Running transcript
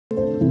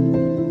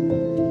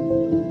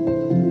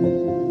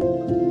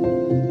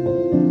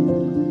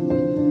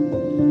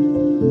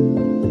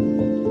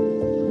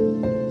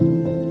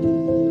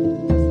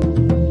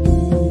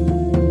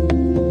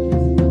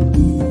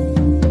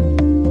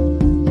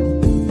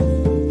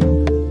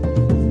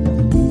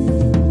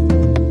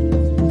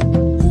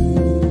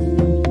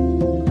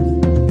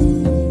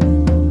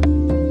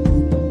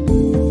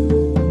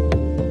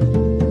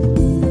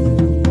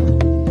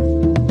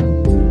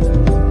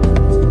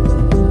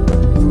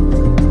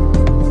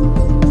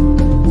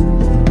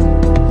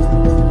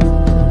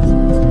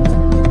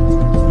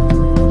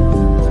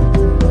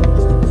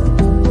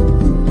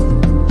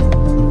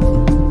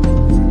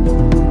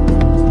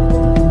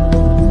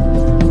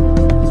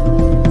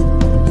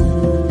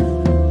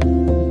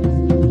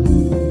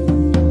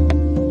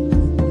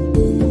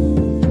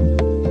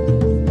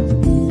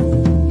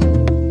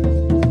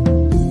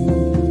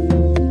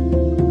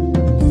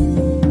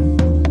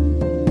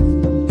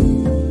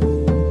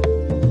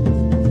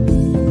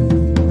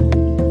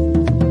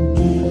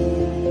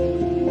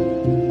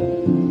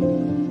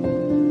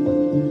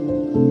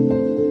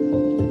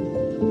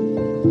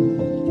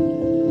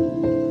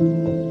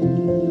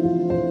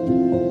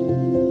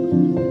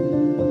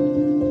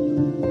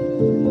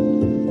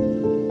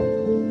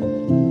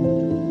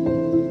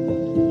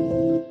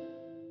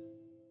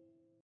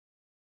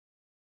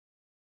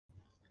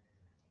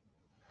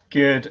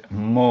Good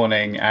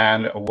morning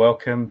and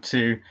welcome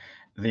to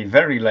the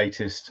very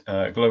latest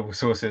Global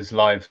Sources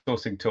live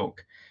sourcing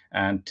talk.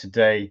 And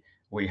today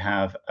we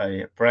have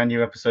a brand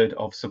new episode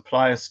of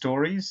Supplier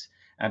Stories.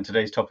 And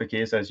today's topic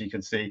is, as you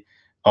can see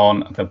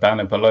on the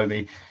banner below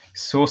me,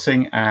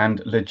 sourcing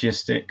and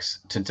logistics.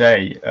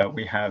 Today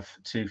we have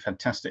two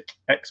fantastic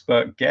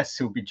expert guests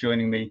who will be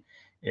joining me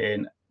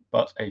in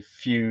but a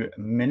few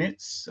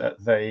minutes.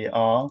 They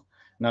are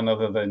none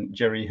other than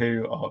Chery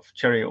Hu of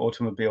Chery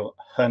Automobile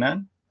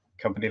Henan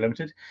Company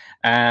Limited,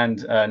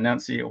 and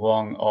Nancy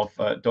Wang of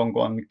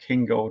Dongguan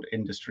Kinggold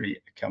Industry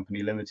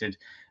Company Limited,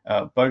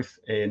 both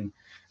in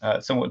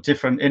somewhat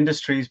different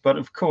industries, but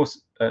of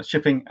course,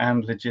 shipping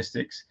and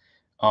logistics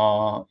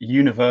are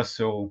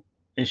universal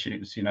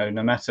issues. You know,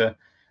 no matter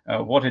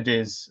what it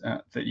is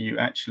that you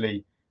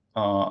actually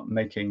are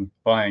making,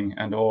 buying,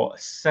 and or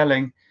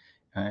selling,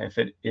 if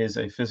it is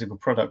a physical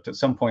product, at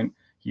some point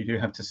you do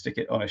have to stick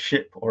it on a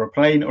ship or a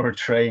plane or a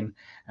train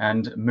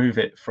and move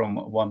it from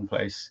one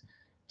place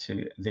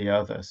to the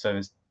other. So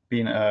it's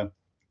been a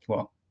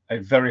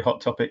very hot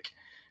topic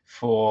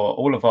for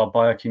all of our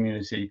buyer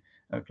community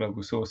at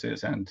Global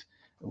Sources, and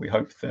we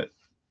hope that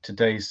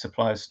today's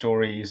Supplier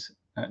Stories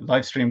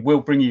live stream will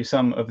bring you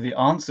some of the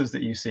answers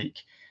that you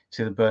seek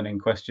to the burning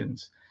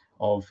questions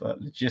of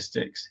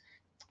logistics.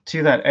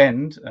 To that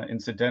end,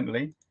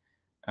 incidentally,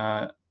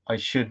 I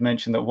should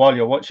mention that while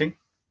you're watching,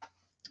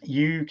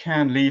 you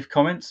can leave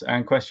comments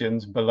and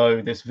questions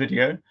below this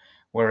video,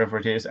 wherever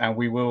it is, and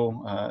we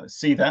will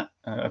see that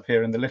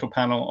appear in the little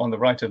panel on the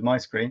right of my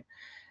screen.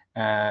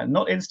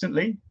 Not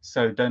instantly,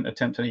 so don't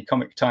attempt any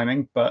comic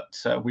timing, but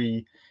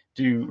we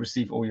do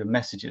receive all your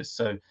messages.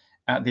 So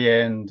at the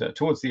end,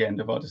 towards the end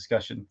of our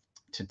discussion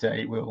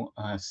today, we'll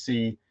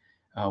see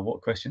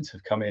what questions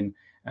have come in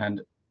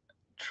and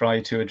try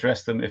to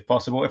address them if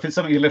possible. If it's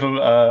something a little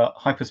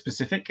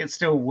hyper-specific, it's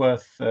still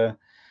worth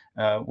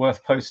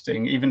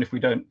posting, even if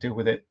we don't deal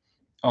with it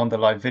on the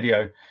live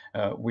video.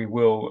 We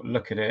will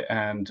look at it,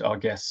 and our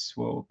guests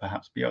will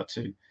perhaps be able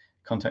to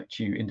contact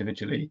you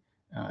individually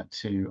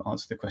to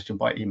answer the question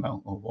by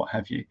email or what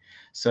have you.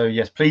 So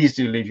yes, please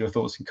do leave your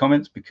thoughts and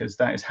comments, because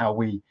that is how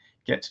we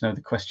get to know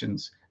the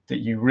questions that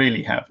you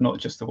really have, not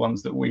just the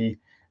ones that we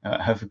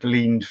have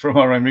gleaned from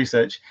our own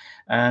research.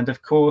 And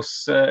of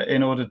course,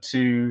 in order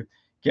to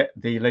get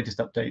the latest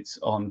updates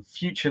on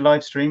future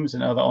live streams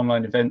and other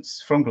online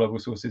events from Global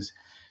Sources,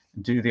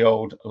 do the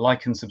old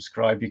like and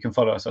subscribe. You can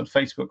follow us on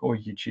Facebook or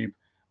YouTube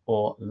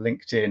or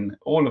LinkedIn.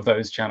 All of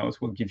those channels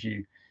will give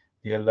you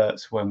the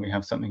alerts when we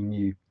have something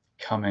new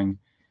coming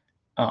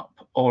up.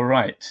 All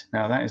right,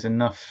 now that is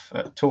enough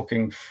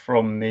talking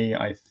from me,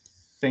 I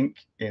think,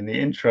 in the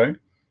intro.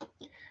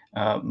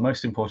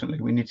 Most importantly,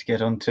 we need to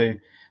get on to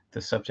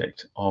the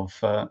subject of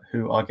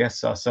who our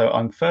guests are. So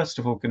I'm first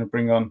of all going to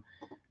bring on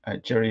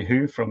Chery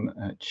Hu from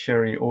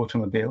Chery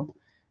Automobile.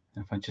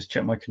 If I just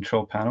check my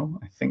control panel,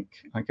 I think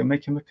I can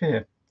make him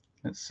appear.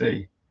 Let's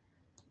see.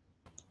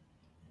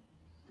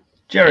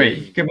 Chery,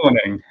 hey. Good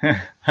morning.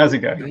 How's it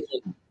going?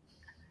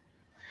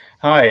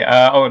 Hi.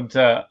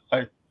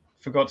 I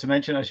forgot to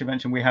mention, I should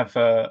mention, we have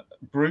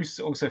Bruce,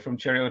 also from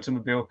Chery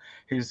Automobile,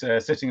 who's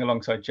sitting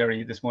alongside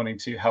Chery this morning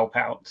to help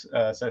out.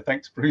 So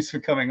thanks, Bruce, for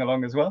coming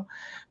along as well.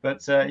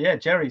 But yeah,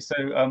 Chery,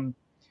 so,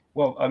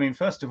 well, I mean,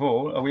 first of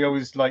all, we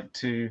always like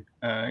to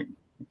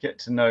get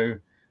to know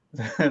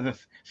the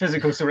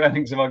physical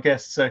surroundings of our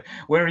guests. So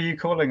where are you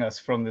calling us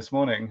from this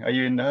morning? Are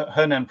you in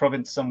Henan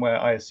province somewhere,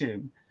 I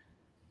assume?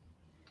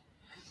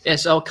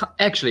 Yes,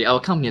 actually our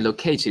company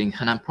located in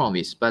Henan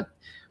province, but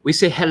we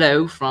say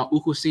hello from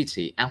Wuhu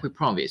City, Anhui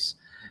province,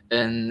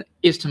 an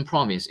eastern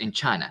province in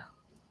China.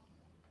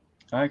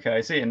 Okay,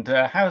 I see. And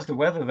how's the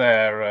weather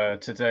there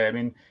today? I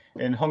mean,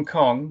 in Hong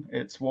Kong,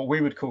 it's what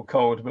we would call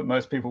cold, but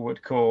most people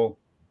would call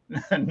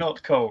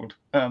not cold.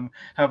 How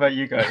about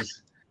you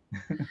guys?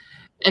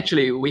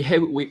 Actually, we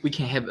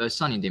can have a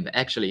sunny day, but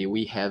actually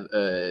we have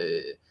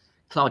a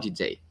cloudy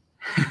day.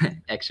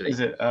 Actually,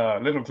 is it a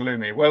little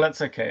gloomy? Well,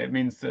 that's okay. It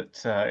means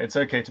that it's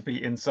okay to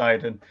be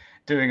inside and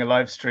doing a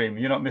live stream.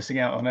 You're not missing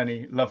out on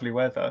any lovely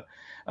weather.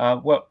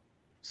 Well,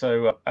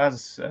 so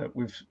as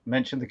we've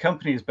mentioned, the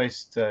company is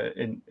based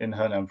in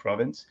Henan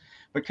province.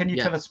 But can you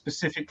tell us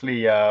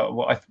specifically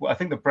what I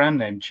think the brand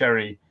name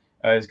Chery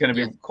is going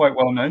to be quite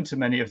well known to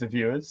many of the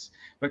viewers.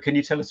 But can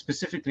you tell us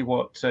specifically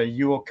what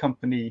your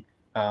company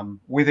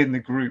within the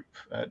group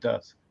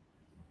does?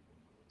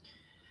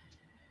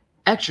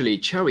 Actually,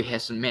 Chery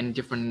has many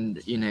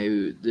different,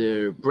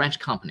 the branch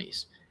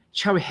companies.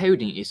 Chery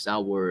Holding is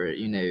our,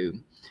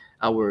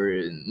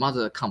 our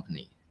mother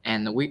company,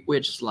 and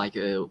we're just like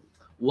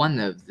one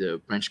of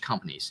the branch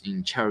companies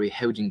in Chery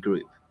Holding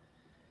Group.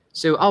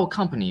 So our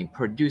company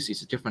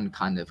produces different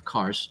kind of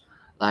cars,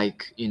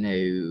 like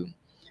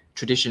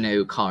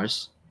traditional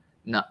cars.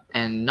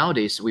 And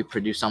nowadays we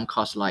produce some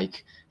cars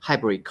like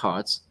hybrid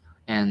cars,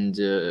 and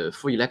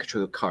full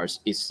electrical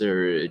cars is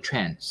the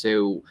trend.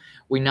 So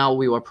we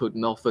will put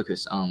more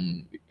focus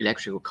on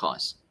electrical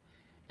cars.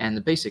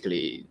 And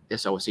basically,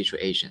 that's our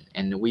situation.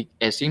 And we,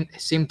 at the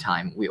same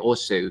time, we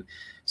also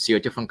see a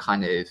different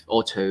kind of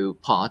auto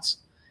parts.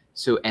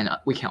 So, and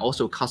we can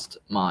also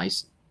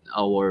customize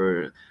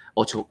our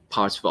auto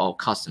parts for our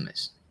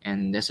customers.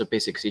 And that's a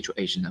basic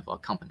situation of our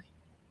company.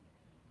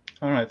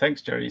 All right,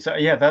 thanks, Chery. So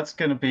yeah, that's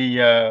going to be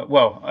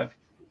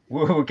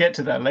we'll get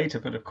to that later.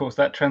 But of course,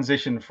 that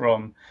transition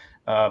from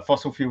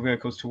fossil fuel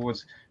vehicles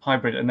towards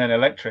hybrid and then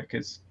electric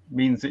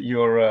means that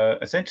you're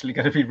essentially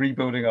going to be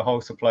rebuilding a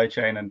whole supply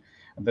chain, and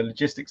the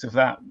logistics of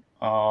that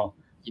are,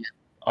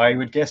 I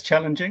would guess,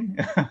 challenging.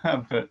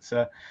 But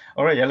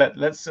all right, yeah,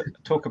 let's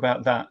talk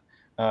about that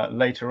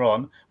later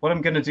on. What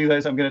I'm going to do though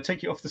is I'm going to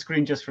take you off the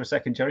screen just for a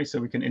second, Chery, so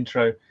we can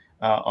intro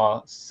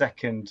our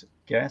second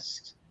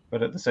guest,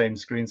 but at the same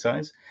screen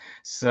size.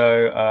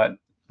 So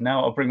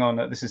now I'll bring on,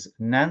 this is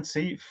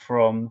Nancy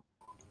from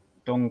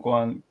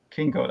Dongguan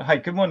Kinggold. Hi,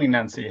 good morning,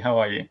 Nancy. How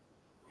are you?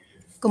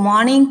 Good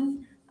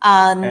morning.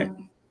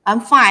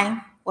 I'm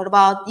fine. What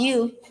about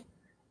you?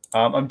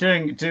 I'm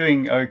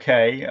doing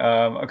okay.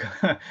 I've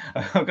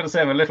got to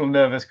say I'm a little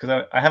nervous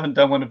because I haven't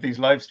done one of these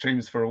live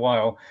streams for a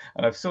while,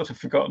 and I've sort of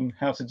forgotten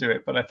how to do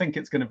it, but I think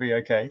it's going to be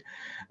okay.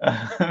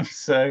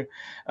 So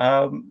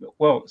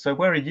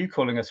where are you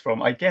calling us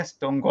from? I guess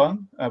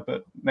Dongguan,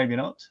 but maybe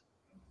not.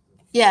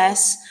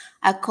 Yes,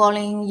 I'm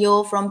calling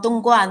you from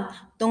Dongguan.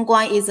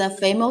 Dongguan is a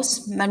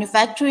famous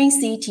manufacturing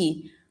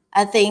city.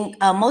 I think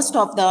most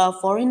of the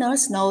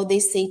foreigners know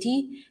this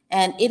city,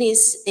 and it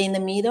is in the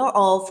middle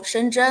of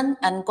Shenzhen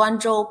and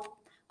Guangzhou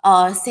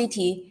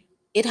city.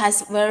 It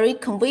has very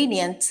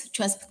convenient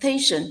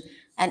transportation,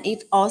 and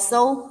it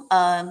also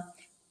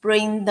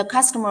bring the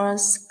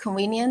customers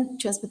convenient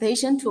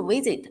transportation to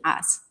visit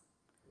us.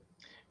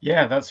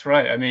 Yeah, that's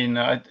right. I mean,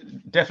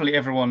 definitely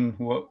everyone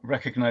will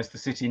recognize the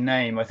city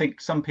name. I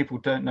think some people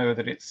don't know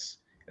that it's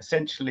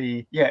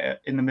essentially,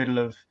 in the middle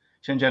of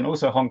Shenzhen,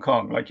 also Hong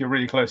Kong. Like you're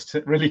really close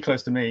to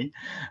me,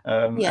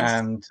 Yes.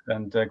 and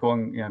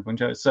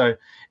Guangzhou. So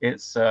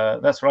it's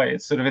that's right.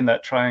 It's sort of in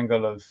that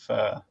triangle of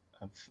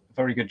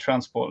very good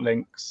transport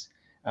links.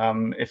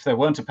 If there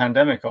weren't a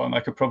pandemic on,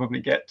 I could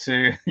probably get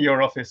to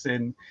your office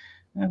in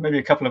maybe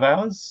a couple of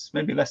hours,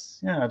 maybe less.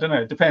 Yeah, I don't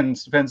know. It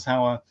depends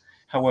how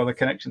well the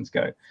connections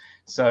go.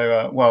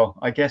 So,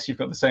 I guess you've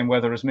got the same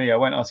weather as me. I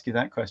won't ask you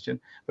that question,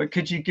 but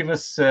could you give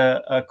us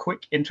a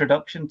quick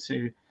introduction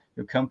to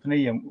your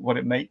company and what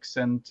it makes,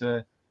 and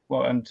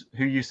and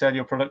who you sell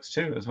your products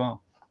to as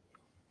well?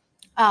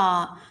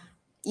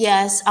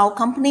 Yes, our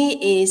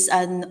company is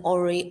a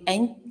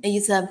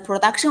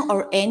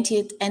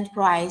production-oriented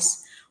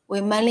enterprise.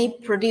 We mainly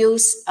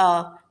produce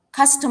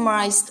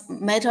customized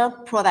metal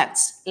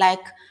products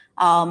like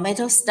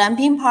metal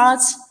stamping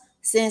parts,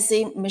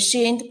 CNC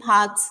machined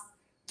parts,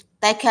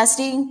 die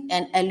casting,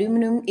 and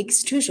aluminum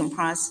extrusion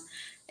parts.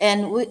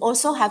 And we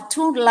also have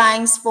two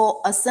lines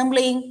for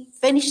assembling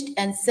finished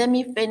and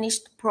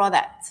semi-finished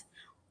products.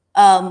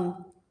 Right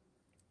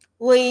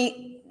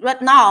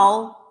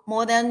now,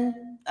 more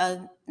than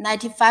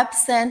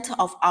 95%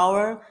 of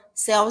our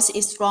sales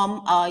is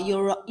from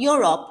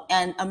Europe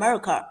and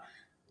America.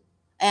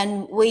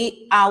 And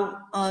we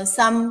are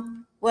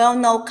some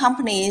well-known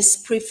companies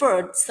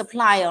preferred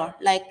supplier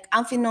like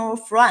Infinol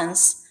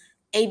France,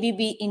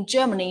 ABB in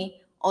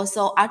Germany,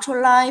 also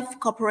Ultralife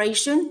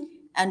Corporation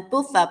and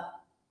Bufab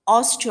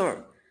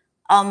Austria.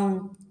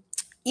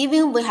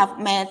 Even we have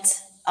met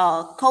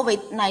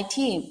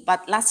COVID-19,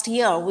 but last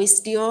year we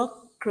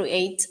still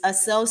create a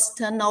sales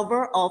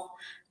turnover of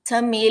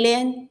 10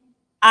 million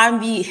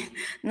RMB,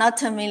 not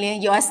 10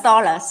 million US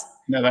dollars.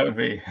 No, that would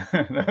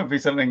be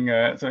something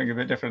a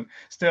bit different.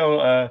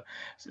 Still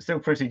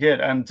pretty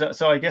good. And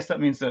so I guess that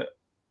means that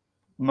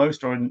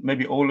most or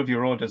maybe all of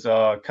your orders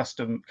are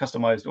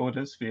customized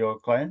orders for your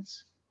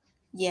clients.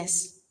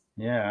 Yes.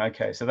 Yeah.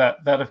 Okay. So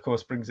that of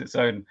course brings its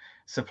own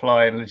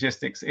supply and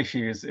logistics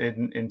issues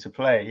into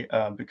play,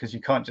 because you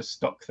can't just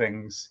stock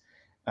things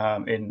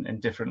in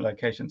different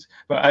locations.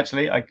 But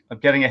actually, I'm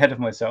getting ahead of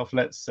myself.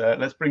 Let's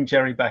bring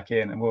Chery back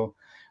in, and we'll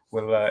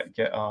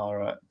get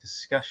our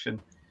discussion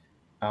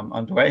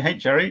underway. Hey,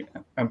 Chery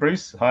and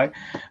Bruce. Hi.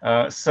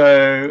 I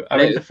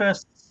mean, the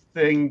first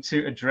thing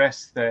to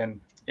address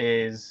then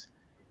is,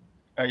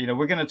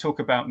 we're going to talk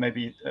about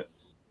maybe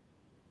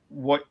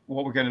what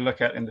we're going to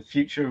look at in the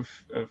future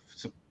of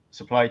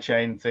supply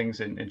chain things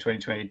in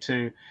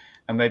 2022,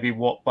 and maybe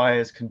what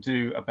buyers can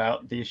do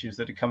about the issues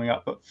that are coming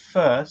up. But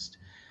first,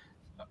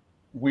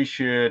 we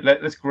should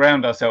let's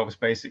ground ourselves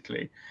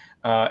basically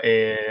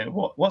in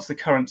what's the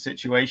current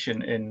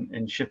situation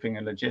in shipping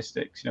and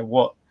logistics.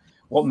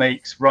 What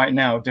makes right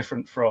now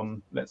different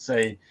from, let's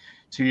say,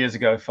 2 years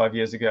ago, 5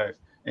 years ago,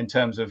 in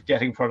terms of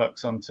getting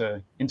products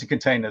into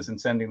containers and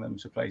sending them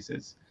to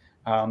places.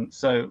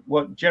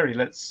 Chery,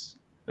 let's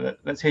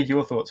hear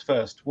your thoughts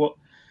first.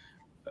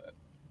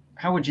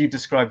 How would you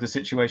describe the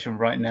situation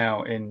right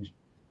now in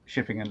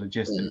shipping and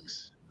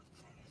logistics?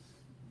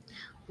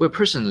 Well,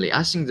 personally,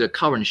 I think the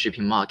current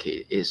shipping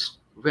market is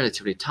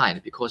relatively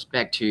tight because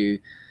back to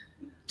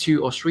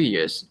 2 or 3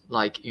 years,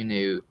 like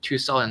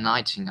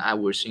 2019, I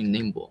was in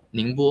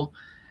Ningbo,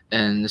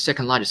 and the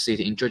second largest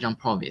city in Zhejiang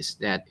province.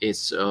 That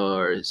it's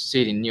a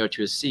city near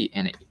to the sea,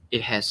 and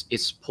it has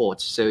its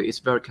port, so it's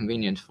very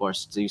convenient for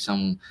us to do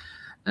some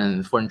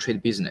foreign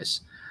trade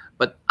business.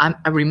 But I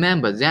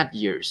remember that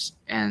years,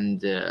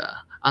 and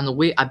on the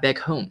way back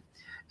home,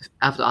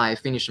 after I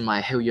finished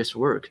my whole year's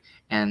work,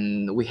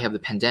 and we have the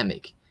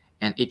pandemic,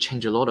 and it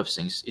changed a lot of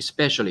things,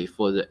 especially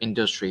for the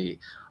industry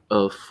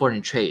of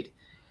foreign trade.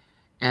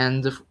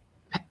 And the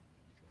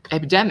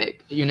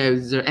epidemic,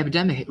 the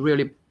epidemic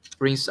really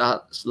brings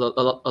us a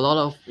lot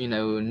of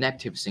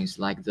negative things,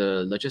 like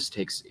the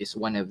logistics is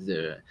one of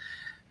the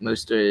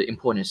most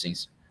important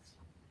things,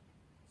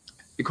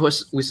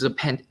 because with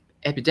the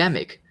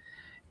epidemic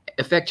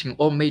affecting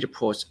all major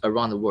ports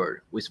around the world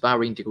with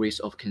varying degrees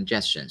of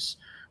congestions,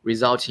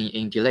 resulting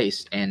in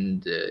delays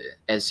and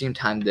at the same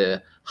time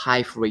the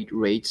high freight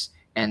rates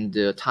and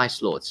tight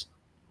slots.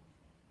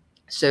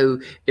 So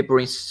it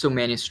brings so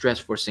many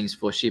stressful things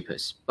for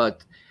shippers.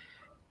 But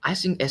I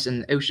think as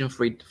an ocean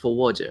freight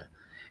forwarder,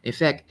 in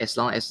fact, as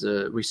long as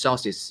the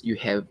resources you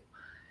have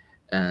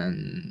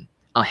on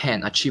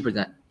hand are cheaper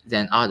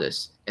than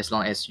others, as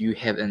long as you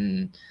have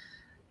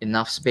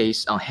enough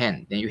space on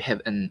hand, then you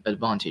have an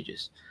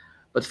advantages.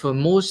 But for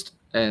most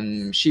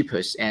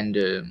shippers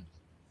and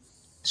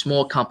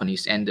small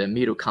companies and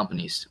middle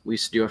companies, we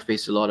still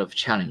face a lot of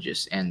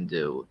challenges, and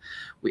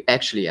we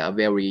actually are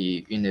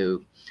very,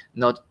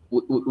 not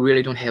we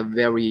really don't have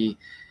very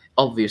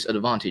obvious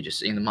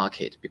advantages in the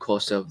market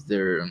because of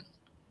the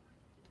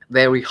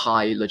very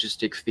high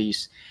logistic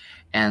fees,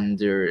 and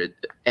the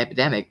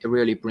epidemic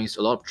really brings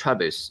a lot of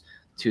troubles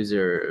to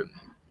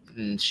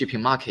the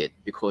shipping market,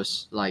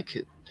 because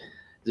like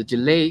the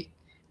delay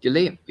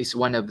is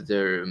one of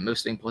the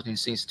most important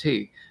things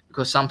too,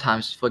 because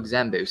sometimes, for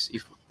example,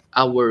 if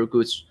our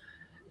goods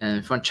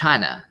from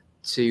China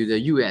to the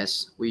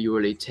US, we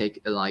usually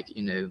take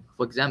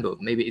for example,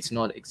 maybe it's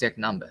not exact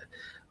number,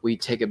 we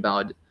take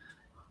about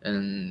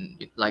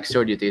like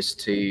 30 days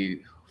to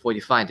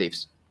 45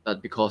 days,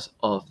 but because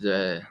of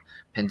the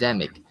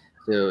pandemic,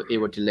 so it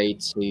was delayed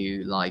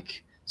to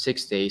like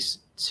 6 days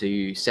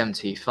to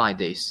 75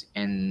 days,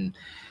 and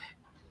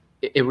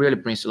it really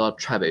brings a lot of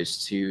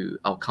troubles to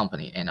our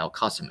company and our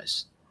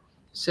customers.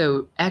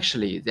 So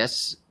actually,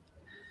 that's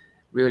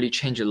really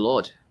changed a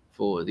lot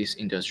for these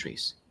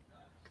industries.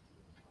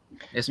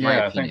 That's my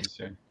Yeah, opinion. thanks,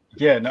 Jay.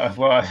 Yeah, no,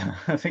 well,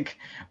 I think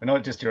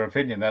not just your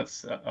opinion.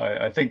 That's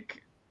I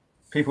think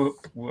people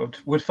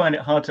would find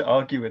it hard to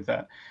argue with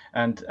that.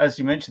 And as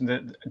you mentioned,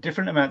 that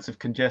different amounts of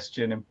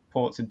congestion in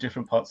ports in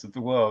different parts of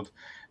the world.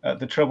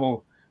 The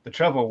trouble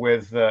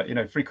with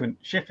frequent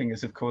shipping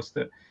is, of course,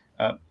 that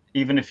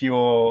even if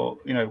you're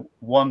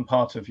one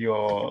part of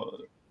your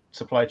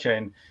supply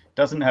chain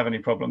doesn't have any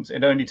problems,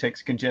 it only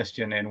takes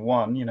congestion in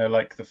one.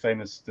 Like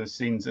the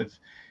scenes of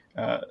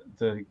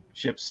the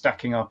ships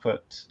stacking up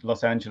at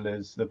Los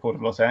Angeles, the port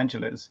of Los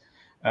Angeles,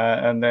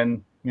 and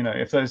then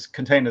if those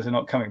containers are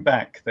not coming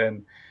back,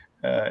 then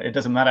it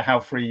doesn't matter how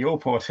free your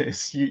port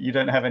is, you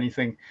don't have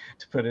anything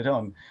to put it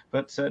on.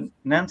 But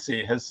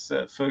Nancy,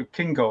 for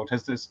Kinggold,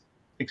 has this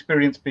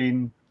experience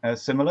been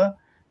similar?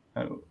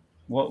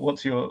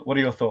 What are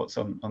your thoughts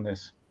on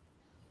this?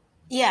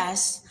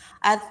 Yes,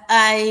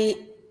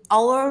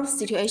 our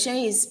situation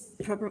is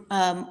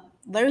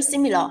very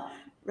similar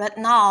right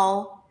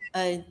now.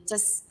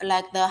 Just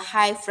like the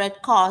high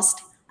freight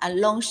cost and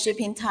long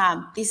shipping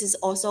time, this is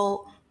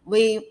also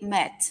we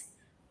met.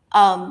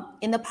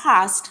 In the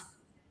past,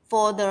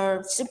 for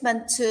the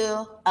shipment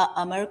to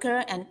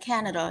America and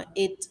Canada,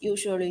 it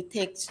usually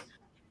takes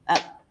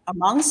a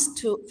month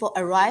for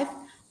arrive.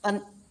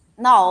 And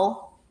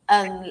now,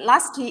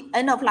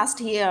 end of last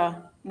year,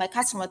 my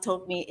customer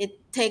told me it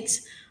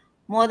takes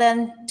more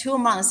than 2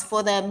 months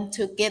for them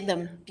to get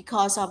them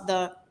because of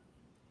the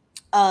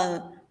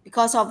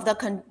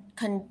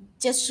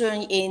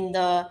congestion in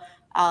the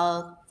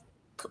uh,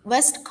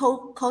 West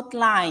Coast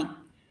line,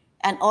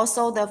 and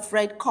also the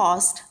freight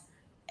cost.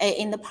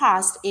 In the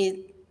past,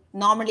 it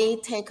normally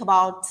take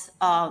about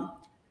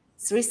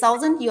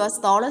 3,000 US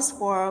dollars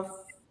for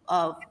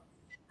a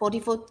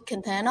 40-foot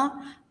container,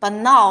 but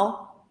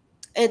now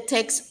it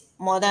takes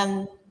more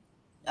than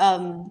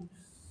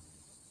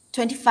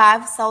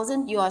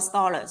 25,000 US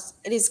dollars.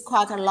 It is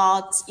quite a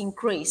lot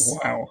increase.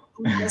 Wow.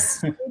 It's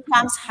 3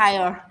 times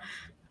higher.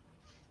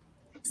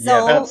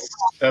 Yeah, So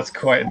that's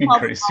quite an some of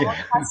increase. our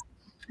Yeah.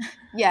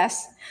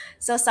 yes,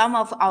 so some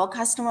of our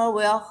customer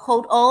will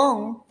hold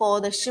on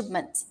for the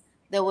shipment.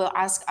 They will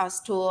ask us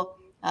to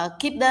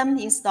keep them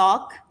in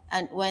stock,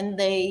 and when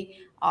they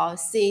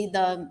see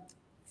the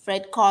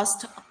freight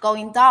cost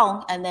going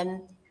down, and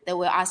then they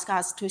will ask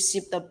us to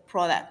ship the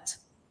product.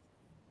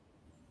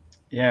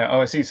 Yeah.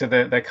 Oh, I see. So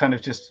they're kind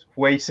of just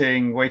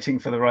waiting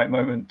for the right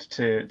moment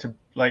to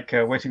like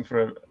waiting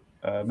for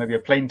maybe a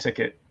plane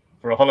ticket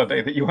for a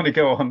holiday that you want to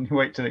go on. You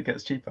wait till it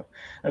gets cheaper.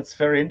 That's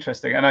very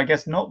interesting, and I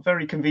guess not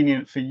very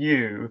convenient for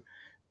you,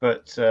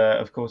 but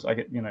of course, I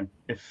get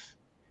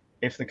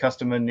if the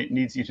customer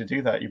needs you to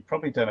do that, you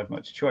probably don't have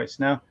much choice.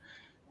 Now,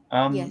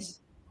 Yes.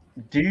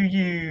 do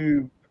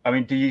you? I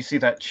mean, do you see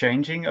that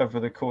changing over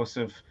the course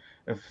of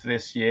of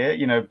this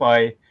year,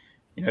 by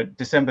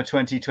December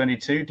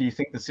 2022, do you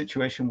think the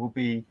situation will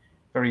be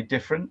very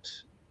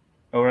different,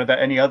 or are there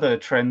any other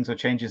trends or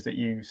changes that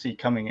you see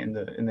coming in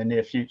the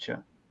near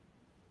future?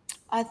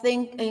 I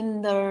think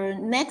in the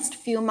next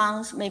few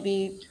months,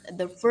 maybe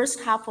the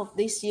first half of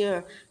this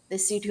year, the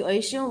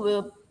situation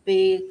will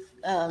be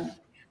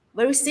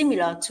very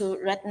similar to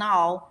right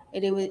now.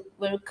 It is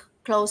very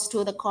close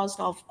to the cost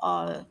of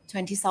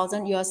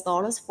 20,000 US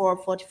dollars for a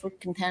 40-foot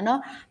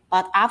container.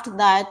 But after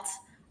that,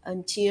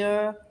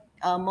 until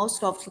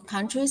most of the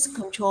countries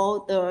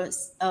control the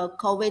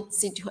COVID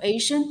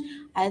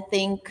situation, I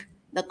think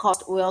the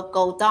cost will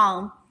go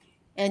down.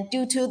 And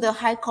due to the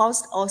high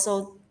cost,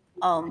 also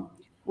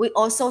we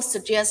also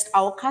suggest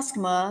our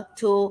customer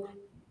to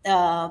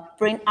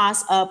bring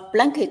us a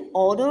blanket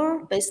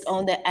order based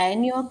on the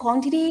annual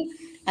quantity,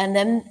 and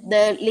then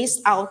they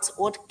list out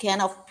what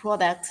kind of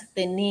product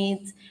they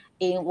need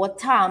in what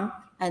time,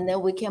 and then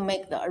we can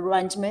make the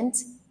arrangement.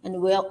 And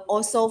we'll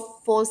also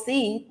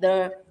foresee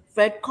the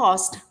freight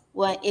cost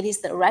when it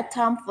is the right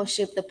time for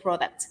ship the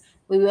product.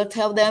 We will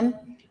tell them,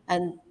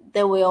 and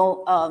they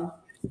will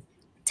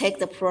take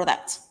the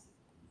product.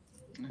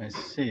 I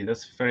see.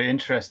 That's very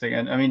interesting.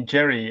 And I mean,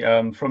 Chery,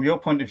 from your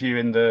point of view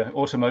in the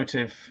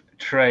automotive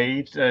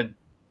trade,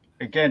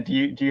 again,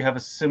 do you have a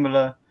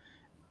similar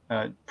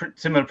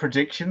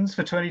predictions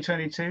for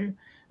 2022?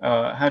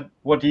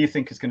 What do you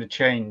think is going to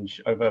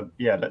change over,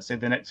 let's say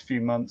the next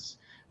few months,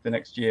 the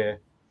next year?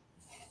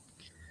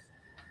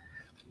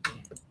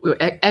 Well,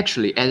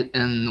 actually,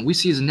 we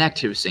see the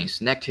negative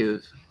things,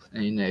 negative,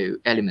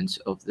 elements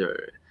of the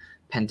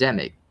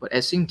pandemic. But at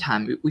the same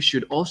time, we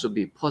should also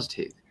be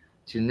positive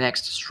to the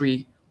next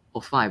 3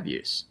 or 5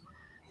 years,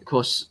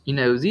 because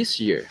this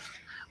year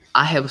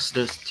I have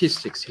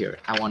statistics here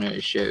I want to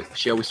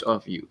share with all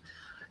of you.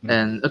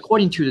 And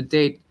according to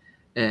the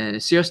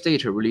sales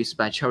data released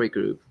by Chery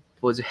Group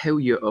for the whole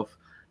year of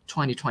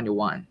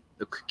 2021,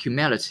 the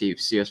cumulative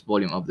sales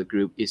volume of the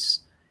group is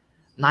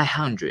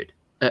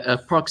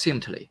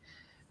approximately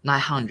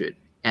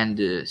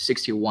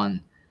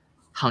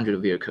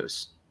 961,000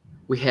 vehicles.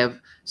 We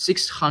have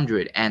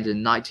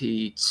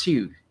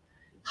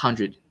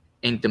 692,000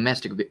 in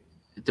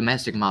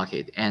domestic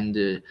market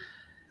and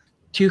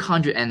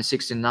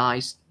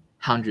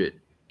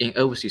 269,000 in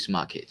overseas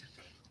market.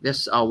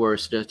 That's our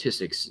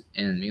statistics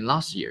in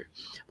last year.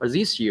 But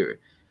this year,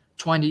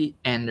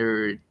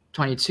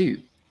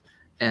 2022,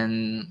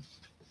 and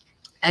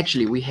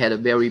actually we had a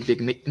very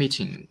big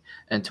meeting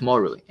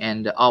tomorrow,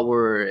 and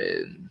our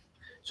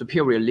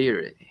superior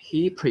leader,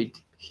 he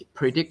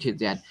predicted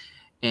that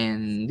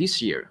in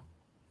this year,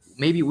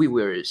 maybe we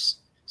will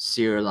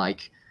sell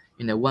like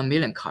 1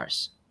 million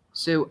cars.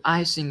 So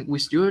I think we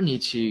still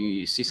need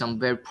to see some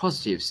very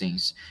positive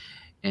things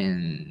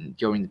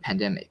during the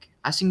pandemic.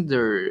 I think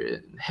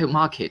the whole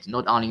market,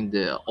 not only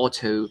the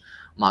auto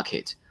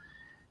market,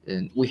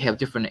 we have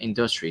different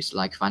industries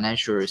like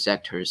financial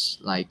sectors,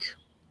 like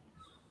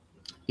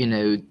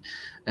and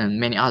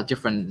many other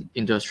different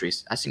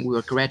industries. I think we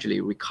will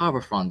gradually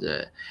recover from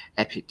the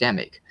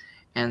epidemic,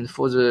 and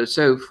for the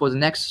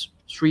next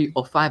 3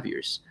 or 5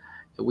 years,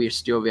 we are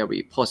still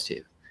very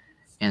positive.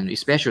 And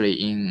especially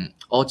in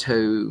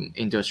auto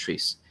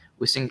industries,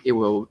 we think it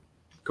will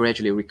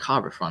gradually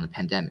recover from the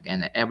pandemic,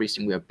 and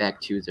everything will back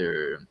to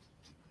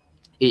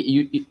it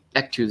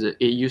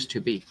used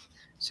to be.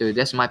 So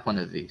that's my point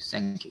of view.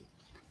 Thank you.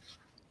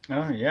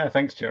 Oh yeah,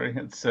 thanks, Chery.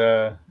 It's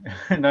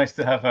nice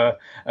to have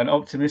an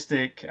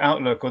optimistic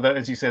outlook. Although,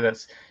 as you say,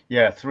 that's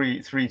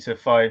 3 to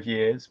 5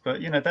 years.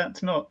 But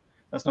that's not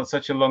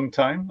such a long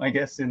time, I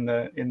guess, in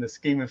the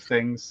scheme of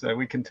things. So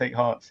we can take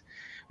heart.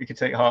 We can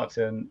take heart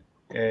in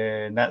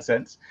that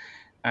sense.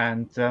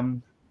 And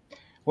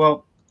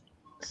well,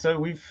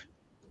 so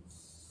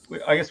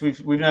I guess we've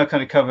now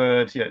kind of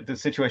covered the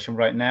situation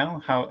right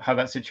now, how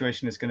that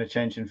situation is going to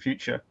change in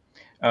future.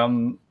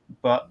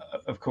 But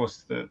of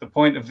course, the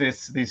point of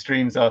these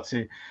streams are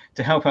to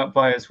help out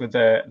buyers with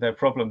their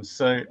problems.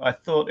 So I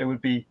thought it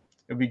would be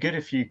good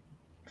if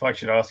I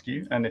should ask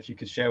you, and if you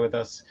could share with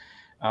us.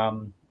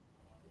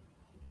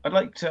 I'd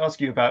like to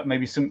ask you about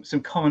maybe some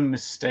common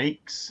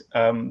mistakes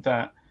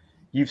that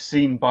you've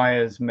seen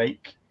buyers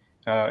make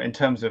in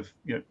terms of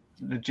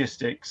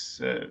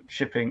logistics,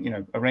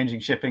 shipping, arranging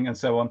shipping, and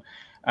so on.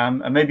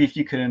 And maybe if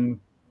you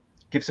can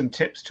give some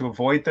tips to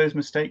avoid those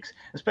mistakes,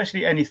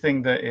 especially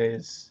anything that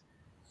is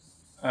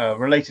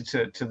related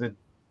to the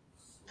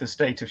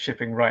state of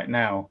shipping right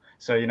now.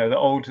 So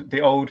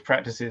the old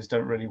practices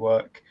don't really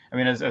work. I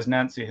mean, as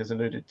Nancy has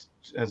alluded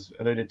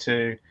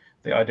to,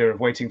 the idea of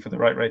waiting for the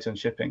right rate on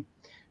shipping.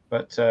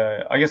 But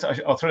I guess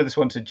I'll throw this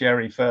one to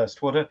Chery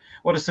first. What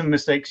are some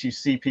mistakes you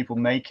see people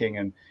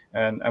making,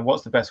 and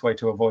what's the best way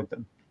to avoid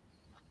them?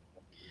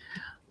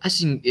 I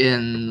think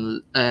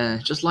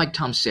just like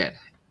Tom said,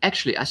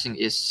 actually I think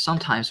it's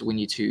sometimes we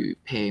need to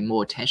pay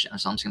more attention or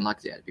something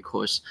like that,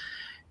 because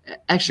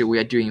actually we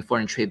are doing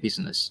foreign trade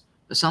business.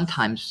 But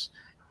sometimes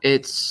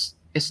it's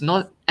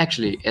not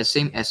actually as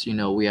same as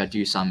we are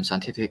doing some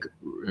scientific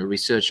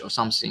research or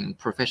something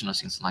professional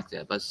things like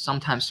that. But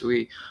sometimes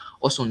we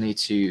also need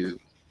to,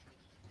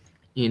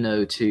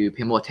 to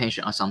pay more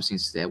attention on some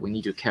things that we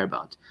need to care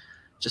about.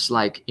 Just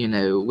like,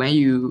 when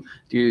you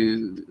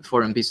do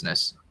foreign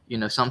business,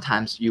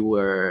 sometimes you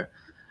will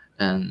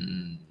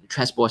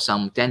transport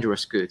some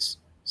dangerous goods.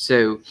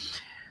 So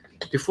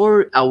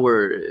before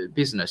our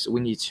business,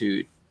 we need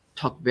to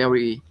talk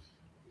very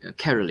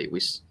carefully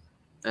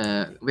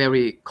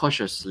very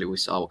cautiously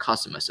with our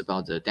customers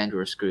about the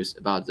dangerous goods,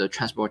 about the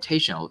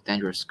transportation of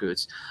dangerous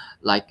goods,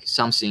 like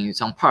some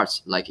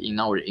parts, like in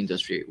our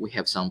industry, we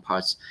have some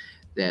parts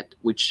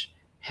which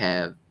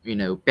have,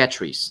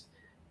 batteries,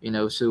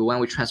 so when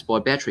we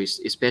transport batteries,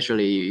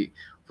 especially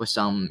for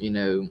some,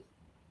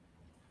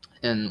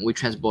 and we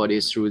transport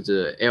it through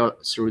the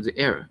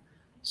air,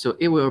 so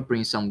it will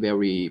bring some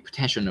very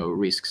potential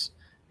risks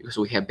because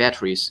we have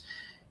batteries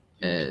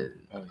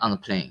on the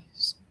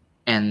planes.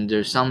 And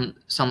there's some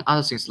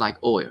other things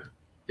like oil.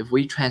 If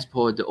we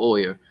transport the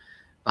oil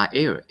by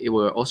air, it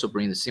will also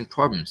bring the same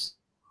problems.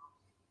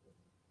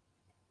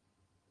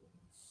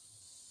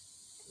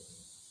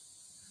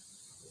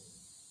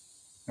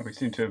 We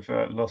seem to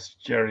have lost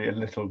Chery a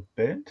little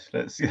bit.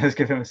 Let's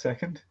give him a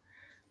second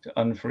to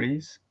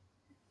unfreeze.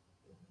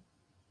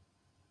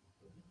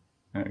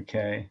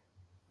 Okay.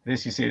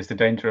 This, you see, is the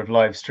danger of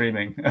live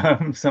streaming.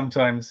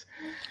 Sometimes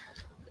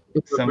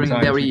we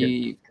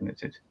get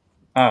connected.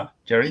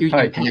 Chery,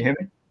 hi, can you hear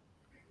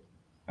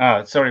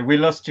me? Sorry, we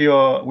lost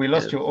your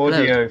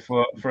audio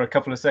for a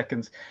couple of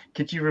seconds.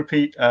 Could you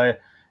repeat?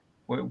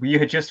 You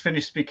had just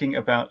finished speaking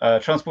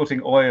about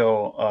transporting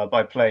oil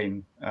by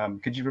plane.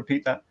 Could you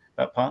repeat that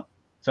part?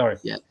 Sorry.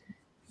 Yeah.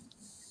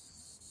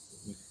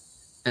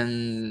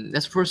 And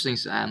that's the first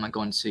things I'm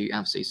going to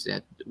emphasize,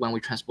 that when we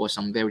transport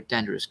some very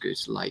dangerous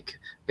goods like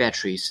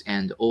batteries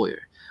and oil,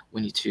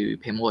 we need to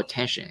pay more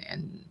attention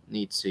and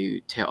need to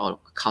tell our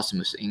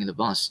customers in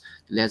advance,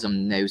 let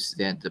them know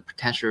that the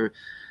potential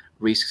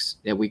risks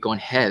that we're going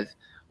to have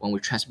when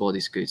we transport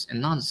these goods.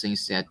 Another thing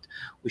is that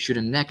we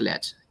shouldn't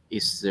neglect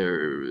is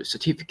the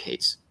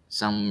certificates,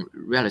 some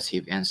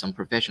relative and some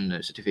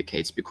professional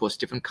certificates, because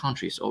different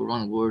countries all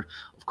around the world,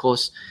 of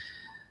course,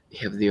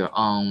 have their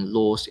own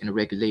laws and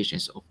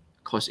regulations. Of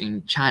course,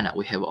 in China,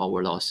 we have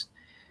our laws,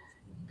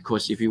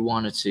 because if you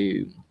wanted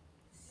to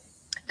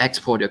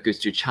export your goods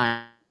to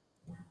China,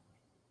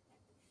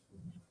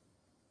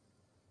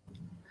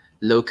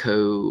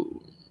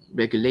 local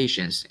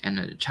regulations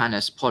and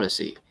China's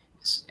policy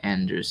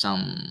and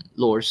some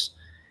laws.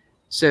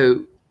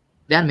 So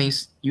that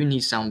means you need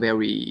some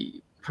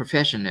very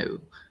professional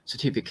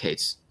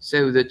certificates.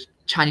 So the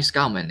Chinese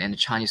government and the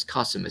Chinese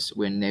customers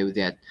will know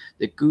that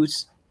the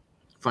goods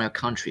from your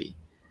country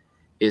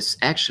is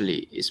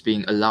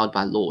being allowed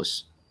by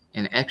laws,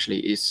 and actually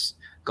is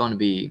going to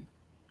be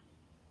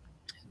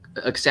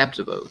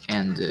acceptable,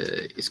 and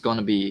it's going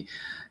to be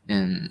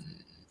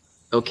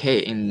okay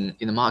in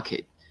the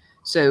market.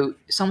 So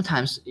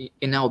sometimes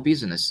in our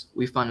business,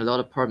 we find a lot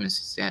of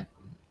problems that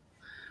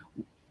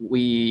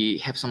we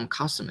have some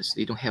customers,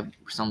 they don't have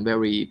some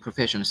very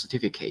professional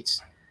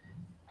certificates,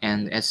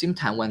 and at the same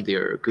time, when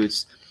their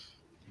goods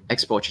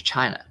export to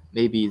China,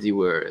 maybe they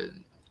were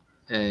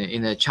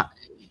in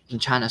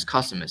China's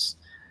customers,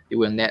 they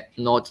will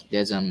not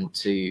let them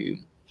to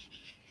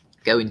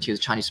go into the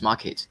Chinese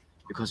market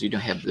because you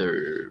don't have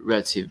the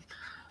relative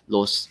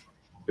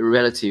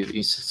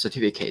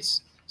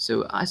certificates.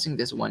 So I think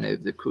that's one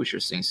of the crucial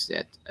things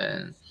that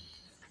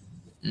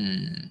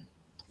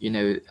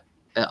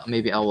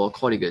maybe our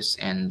colleagues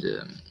and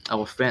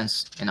our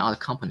friends and other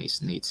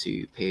companies need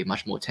to pay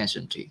much more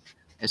attention to.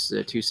 That's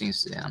the two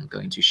things that I'm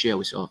going to share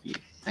with all of you.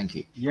 Thank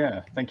you.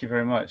 Yeah, thank you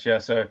very much. Yeah,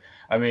 so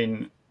I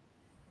mean,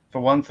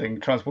 for one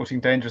thing, transporting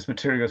dangerous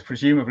materials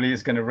presumably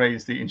is going to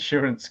raise the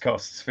insurance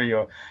costs for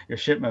your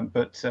shipment.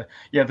 But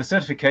yeah, the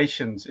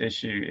certifications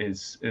issue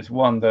is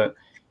one that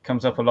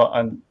comes up a lot.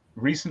 And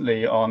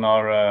recently on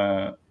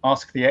our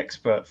Ask the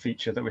Expert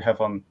feature that we have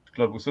on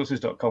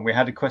globalsources.com, we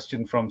had a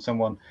question from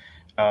someone,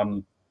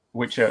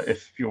 which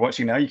if you're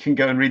watching now, you can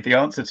go and read the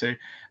answer to.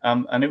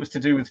 And it was to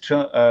do with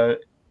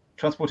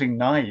transporting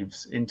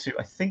knives into,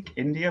 I think,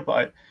 India.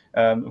 But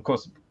of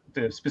course,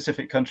 the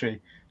specific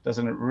country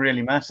doesn't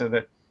really matter.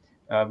 That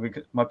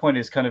my point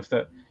is kind of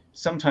that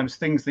sometimes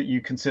things that you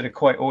consider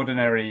quite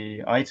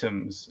ordinary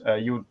items,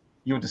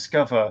 you'll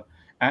discover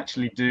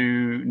actually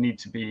do need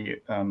to be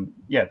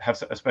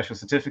have a special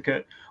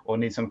certificate or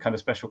need some kind of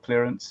special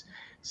clearance.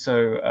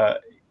 So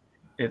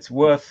it's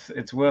worth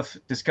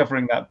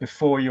discovering that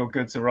before your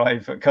goods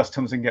arrive at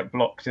customs and get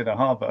blocked in a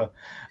harbor.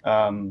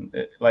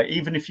 Like,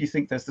 even if you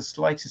think there's the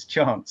slightest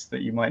chance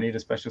that you might need a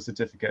special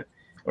certificate,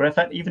 or in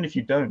fact, even if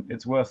you don't,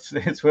 it's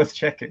worth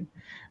checking.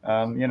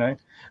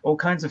 All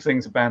kinds of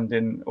things are banned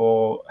in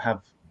or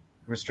have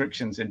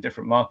restrictions in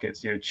different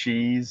markets.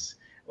 Cheese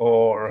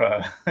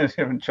or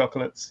different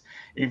chocolates.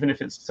 Even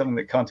if it's something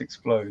that can't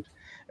explode,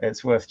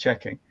 it's worth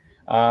checking.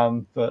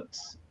 But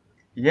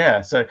yeah,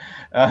 so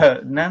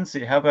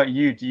Nancy, how about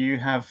you? Do you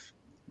have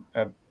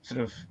sort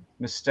of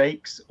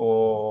mistakes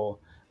or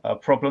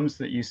problems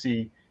that you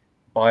see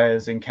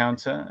buyers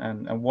encounter,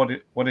 and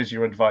what is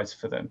your advice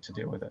for them to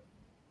deal with it?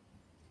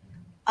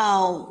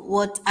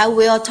 What I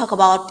will talk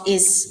about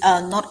is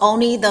not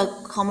only the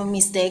common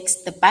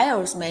mistakes the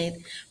buyers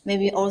made,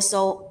 maybe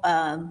also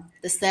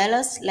the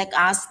sellers, like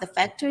us, the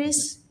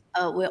factories,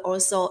 will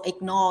also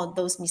ignore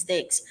those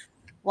mistakes.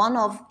 One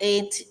of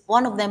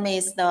them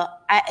is the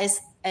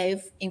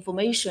ISF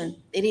information.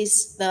 It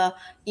is the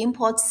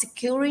import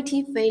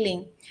security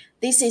failing.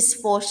 This is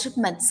for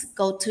shipments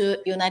go to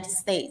United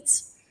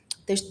States.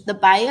 The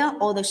buyer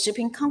or the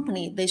shipping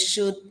company, they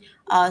should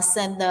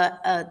send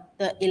the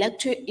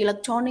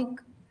electronic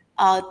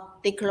uh,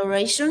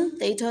 declaration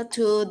data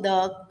to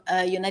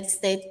the United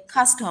States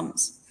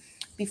Customs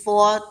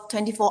before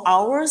 24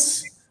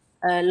 hours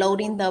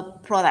loading the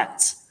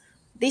products.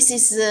 This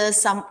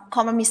is some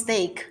common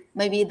mistake.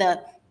 Maybe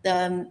the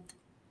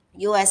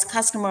US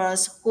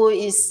customers who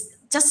is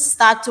just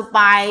start to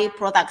buy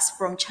products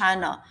from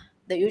China,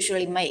 they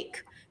usually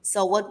make.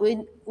 So what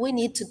we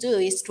need to do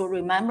is to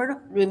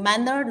remember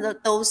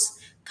those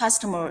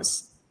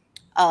customers,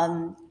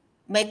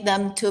 make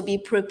them to be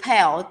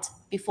prepared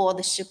before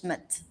the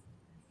shipment.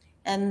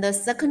 And the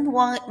second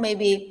one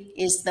maybe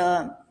is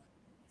the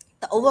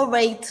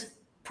overweight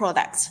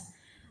products.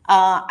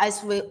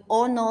 As we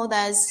all know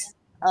that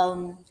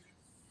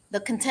the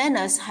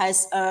containers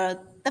has a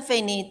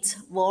definite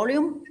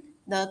volume,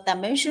 the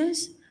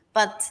dimensions,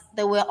 but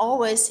they will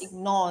always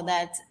ignore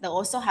that they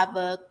also have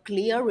a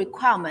clear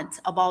requirement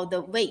about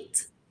the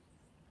weight.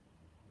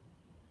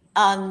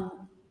 The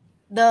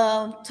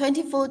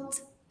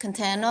 20-foot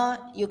container,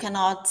 you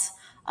cannot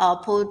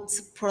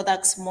put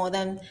products more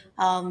than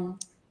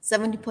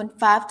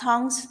 70.5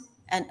 tons,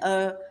 and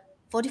a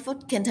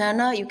 40-foot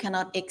container, you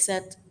cannot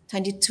exceed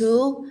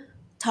 22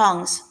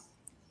 tons.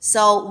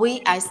 So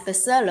we, as the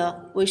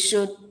seller, we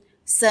should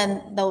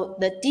send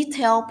the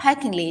detailed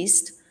packing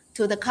list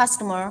to the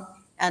customer,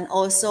 and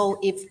also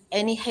if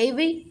any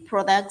heavy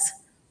products,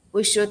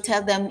 we should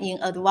tell them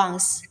in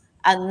advance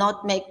and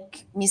not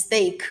make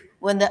mistake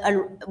when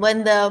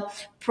the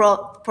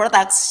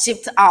products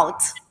shipped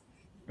out.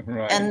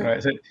 Right, And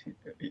right. So,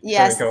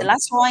 yes, sorry, go the on.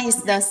 last one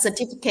is the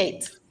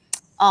certificate.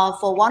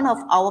 For one of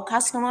our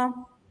customer,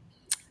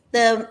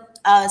 they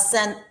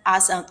sent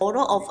us an order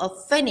of a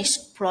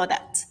finished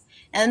product,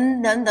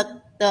 and then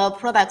the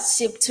product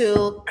shipped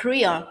to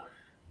Korea.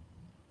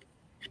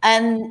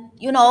 And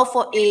you know,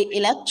 for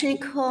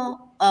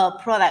electrical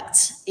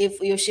products, if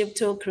you ship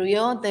to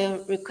Korea, they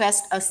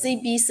request a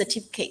CB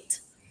certificate.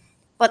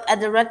 But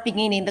at the very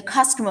beginning, the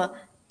customer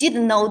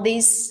didn't know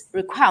this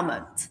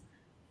requirement.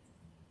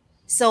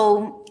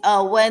 So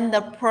when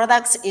the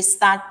products is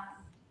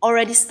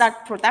already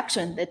start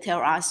production, they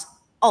tell us,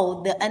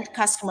 oh, the end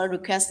customer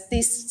requests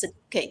this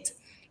certificate.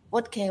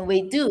 What can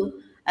we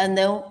do? And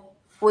then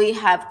we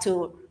have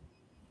to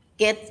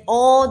get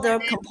all the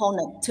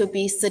component to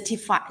be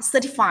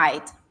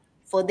certified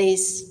for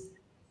this.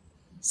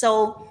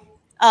 So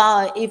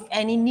if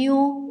any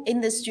new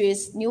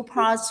industries, new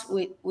parts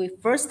we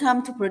first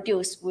time to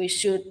produce, we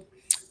should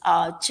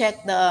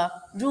check the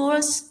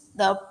rules,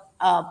 the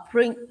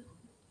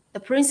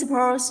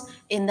principles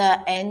in the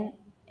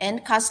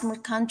end customer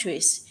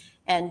countries,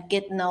 and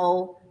get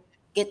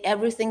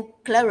everything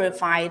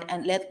clarified,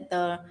 and let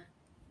the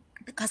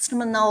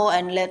customer know,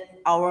 and let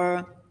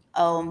our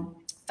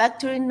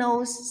factory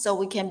knows, so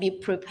we can be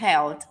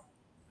prepared.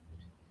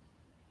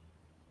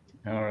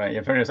 All right, yeah,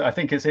 very nice. I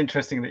think it's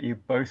interesting that you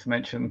both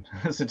mention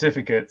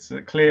certificates.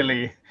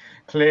 Clearly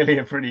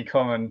a pretty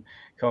common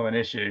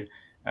issue,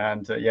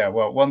 and yeah,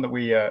 well, one that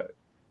we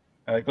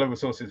Global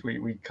Sources,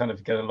 we kind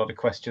of get a lot of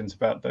questions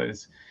about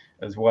those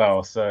as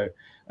well. So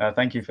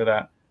thank you for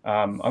that.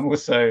 I'm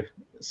also,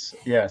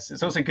 yes,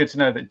 it's also good to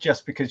know that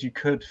just because you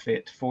could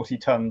fit 40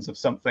 tons of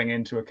something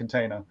into a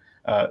container,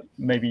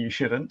 maybe you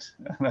shouldn't.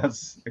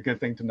 That's a good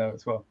thing to know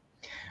as well.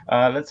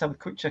 Let's have a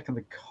quick check in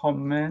the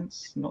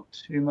comments. Not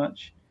too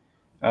much.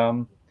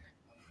 A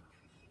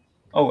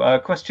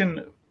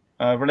question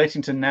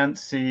relating to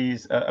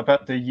Nancy's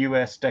about the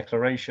US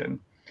declaration.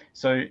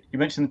 So you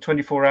mentioned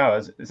 24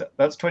 hours.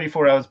 That's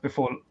 24 hours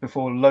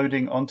before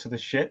loading onto the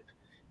ship?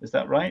 Is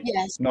that right?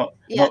 Yes. Not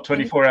Yeah,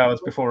 24 hours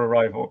before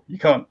arrival. You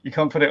can't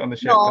put it on the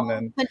ship no, and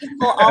then.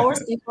 24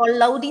 hours before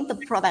loading the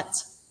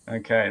product.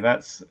 Okay,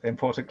 that's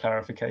important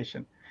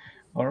clarification.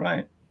 All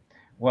right.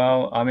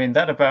 Well, I mean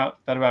that about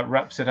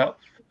wraps it up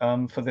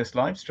for this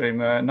live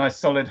stream. A nice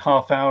solid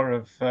half hour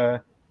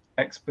of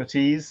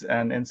expertise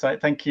and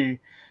insight. Thank you,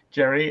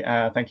 Chery.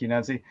 Thank you,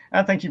 Nancy,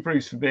 and thank you,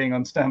 Bruce, for being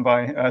on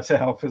standby to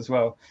help as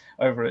well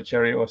over at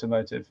Chery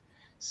Automotive.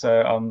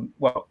 So,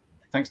 well,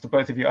 thanks to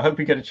both of you. I hope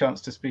we get a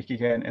chance to speak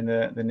again in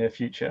the near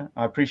future.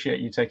 I appreciate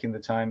you taking the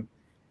time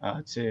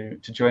to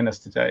join us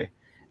today,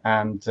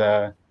 and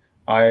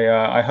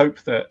I hope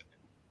that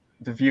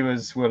the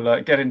viewers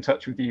will get in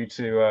touch with you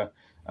to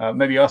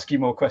maybe ask you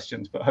more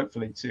questions, but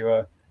hopefully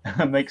to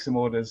make some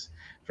orders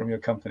from your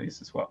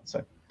companies as well.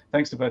 So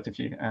thanks to both of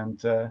you,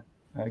 and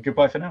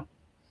goodbye for now.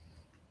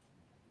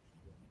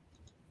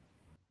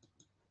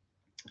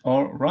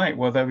 All right,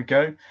 well, there we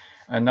go.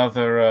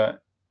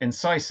 Another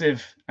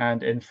incisive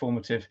and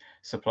informative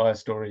Supplier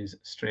Stories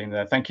stream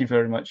there. Thank you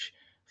very much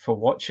for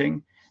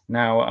watching.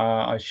 Now,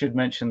 I should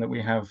mention that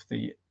we have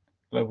the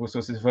Global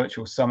Sources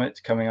Virtual Summit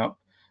coming up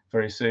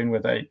very soon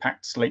with a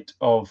packed slate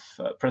of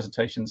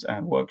presentations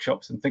and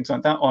workshops and things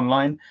like that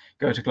online.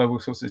 Go to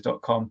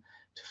globalsources.com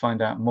to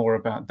find out more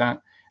about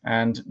that.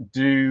 And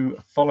do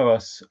follow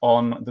us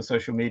on the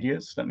social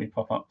medias. Let me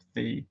pop up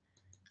the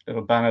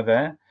little banner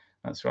there.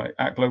 That's right,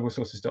 at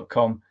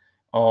globalsources.com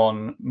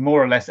on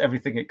more or less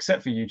everything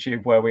except for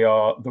YouTube, where we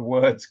are the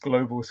words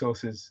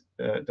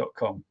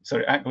globalsources.com.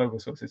 Sorry, at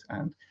globalsources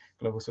and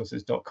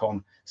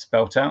globalsources.com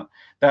spelt out.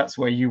 That's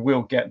where you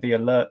will get the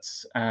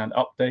alerts and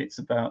updates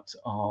about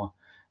our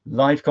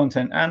live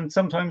content. And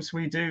sometimes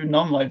we do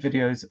non-live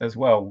videos as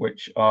well,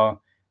 which are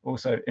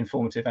also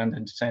informative and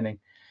entertaining.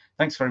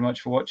 Thanks very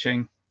much for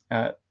watching.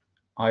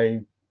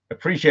 I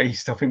appreciate you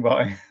stopping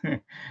by.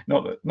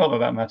 not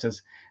that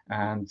matters.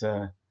 And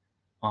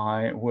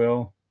I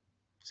will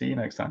see you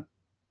next time.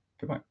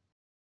 Goodbye.